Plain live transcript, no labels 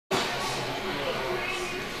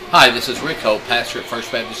Hi, this is Rick Hope, pastor at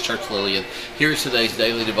First Baptist Church Lillian. Here's today's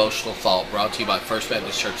daily devotional thought brought to you by First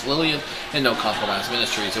Baptist Church Lillian and No Compromise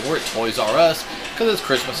Ministries. And we're at Toys R Us because it's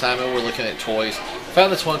Christmas time and we're looking at toys.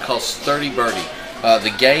 Found this one called Sturdy Birdy,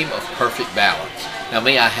 the game of perfect balance. Now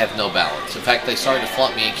me, I have no balance. In fact, they started to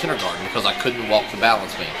flunk me in kindergarten because I couldn't walk the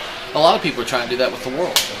balance beam. A lot of people are trying to do that with the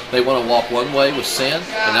world. They want to walk one way with sin,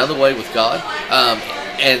 another way with God,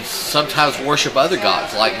 and sometimes worship other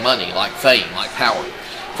gods like money, like fame, like power.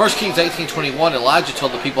 1 Kings 18:21, Elijah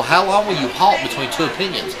told the people, "How long will you halt between two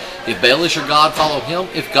opinions? If Baal is your God, follow him.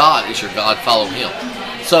 If God is your God, follow him."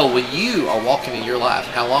 So when you are walking in your life,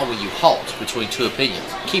 how long will you halt between two opinions?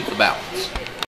 Keep the balance.